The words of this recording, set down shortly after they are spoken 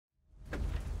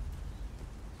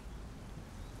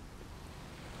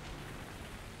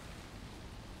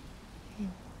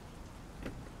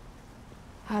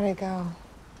How'd it go?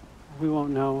 We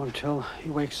won't know until he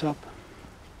wakes up.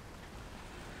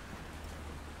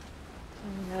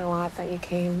 It meant a lot that you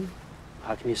came.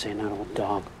 How can you say not, old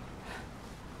dog?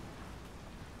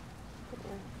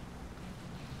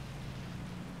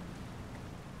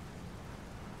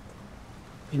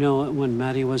 You know, when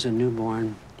Maddie was a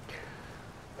newborn,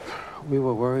 we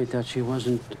were worried that she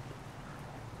wasn't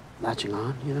latching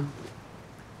on, you know?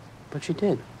 But she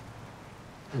did.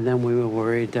 And then we were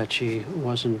worried that she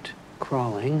wasn't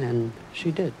crawling, and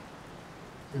she did.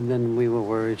 And then we were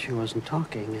worried she wasn't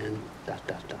talking, and ...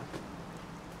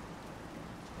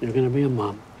 You're gonna be a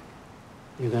mom.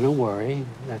 You're gonna worry.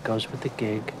 That goes with the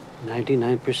gig.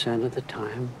 99% of the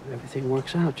time, everything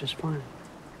works out just fine.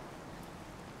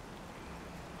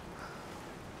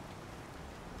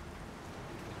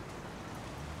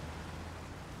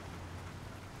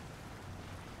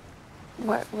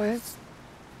 What was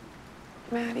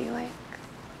Maddie like?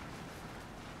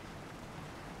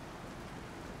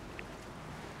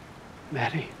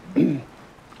 Maddie.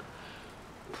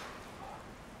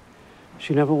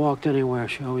 She never walked anywhere.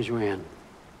 She always ran.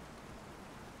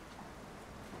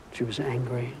 She was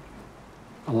angry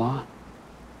a lot.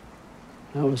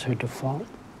 That was her default.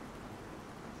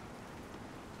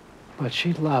 But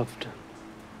she loved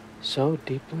so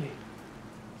deeply.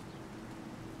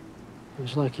 It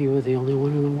was like you were the only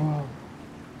one in the world.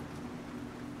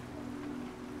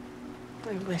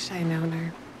 I wish I'd known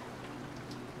her.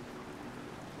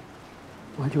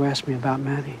 Why'd you ask me about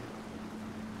Maddie?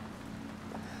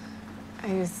 I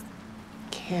just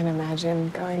can't imagine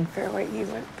going through what you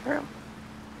went through.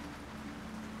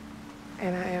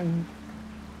 And I am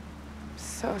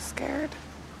so scared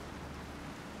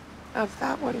of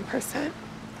that 1%.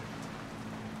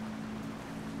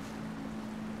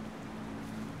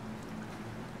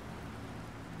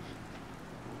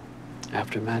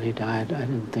 After Maddie died, I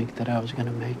didn't think that I was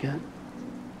gonna make it.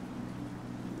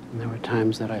 And there were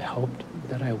times that I hoped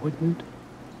that I wouldn't.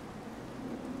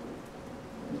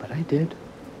 But I did.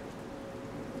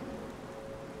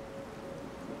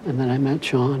 And then I met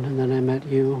Shaun, and then I met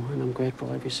you, and I'm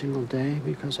grateful every single day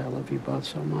because I love you both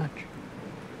so much.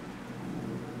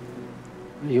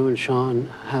 You and Shaun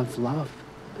have love,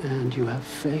 and you have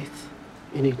faith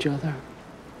in each other.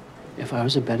 If I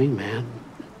was a betting man,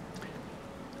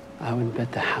 I would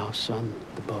bet the house on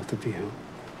the both of you.